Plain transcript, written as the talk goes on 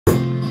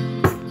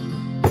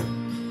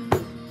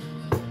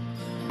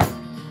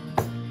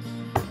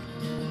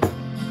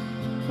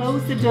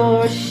Close the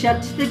door,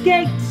 shut the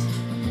gate.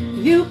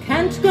 You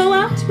can't go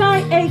out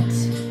by 8.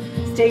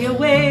 Stay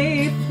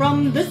away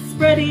from the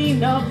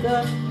spreading of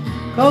the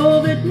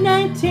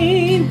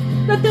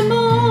COVID-19. Let them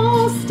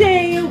all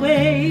stay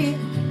away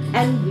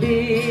and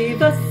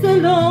leave us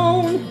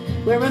alone.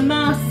 Wear a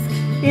mask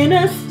in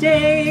a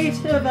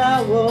state of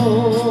our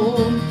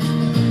own.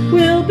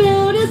 We'll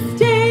build a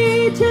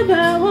state of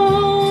our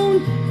own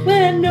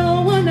where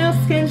no one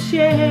else can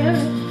share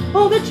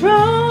all the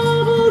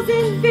troubles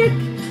in Vic.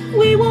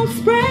 We won't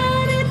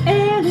spread it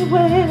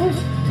anywhere,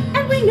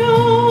 and we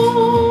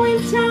know in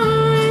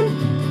time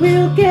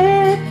we'll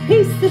get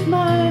peace of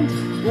mind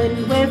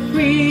when we're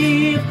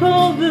free of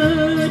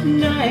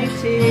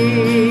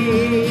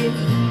COVID-19.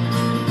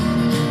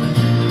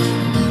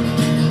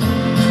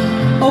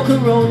 Oh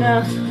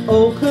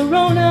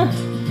Corona,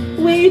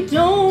 we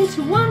don't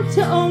want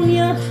to own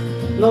ya.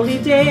 Lonely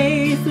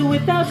days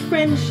without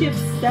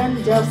friendships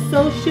and our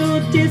social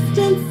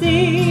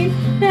distancing.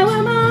 Now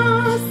our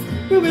mask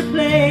will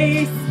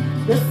replace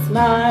the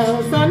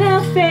smiles on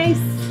our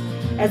face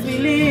as we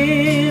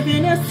live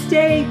in a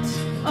state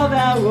of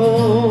our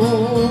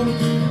own.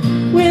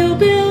 We'll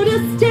build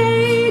a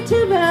state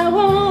of our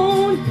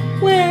own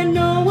where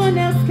no one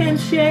else can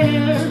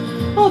share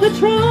all the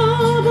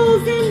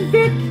troubles in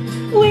Vic.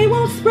 We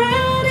won't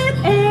spread it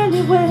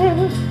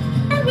anywhere,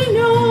 and we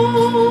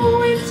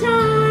know in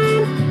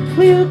time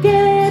we'll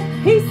get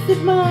peace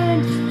of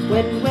mind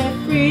when we're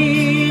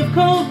free of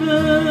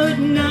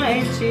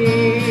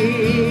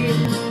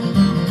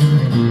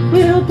COVID-19.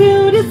 We'll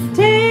build a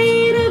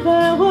state of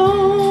our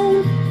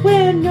own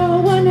where no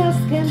one else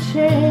can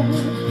share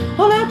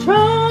all our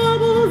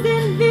troubles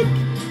in Vic.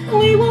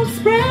 We won't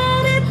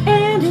spread it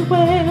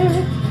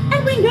anywhere,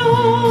 and we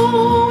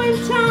know in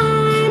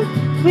time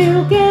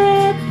we'll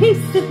get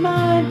peace of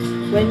mind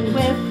when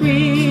we're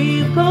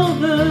free of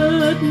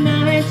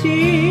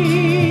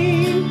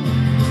COVID-19.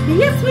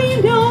 Yes, we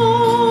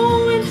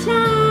know in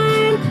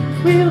time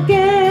we'll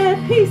get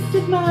peace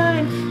of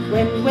mind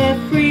when we're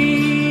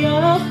free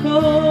of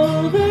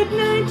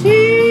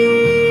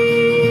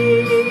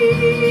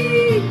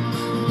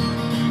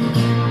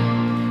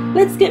COVID-19.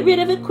 Let's get rid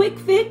of it quick,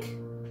 Vic.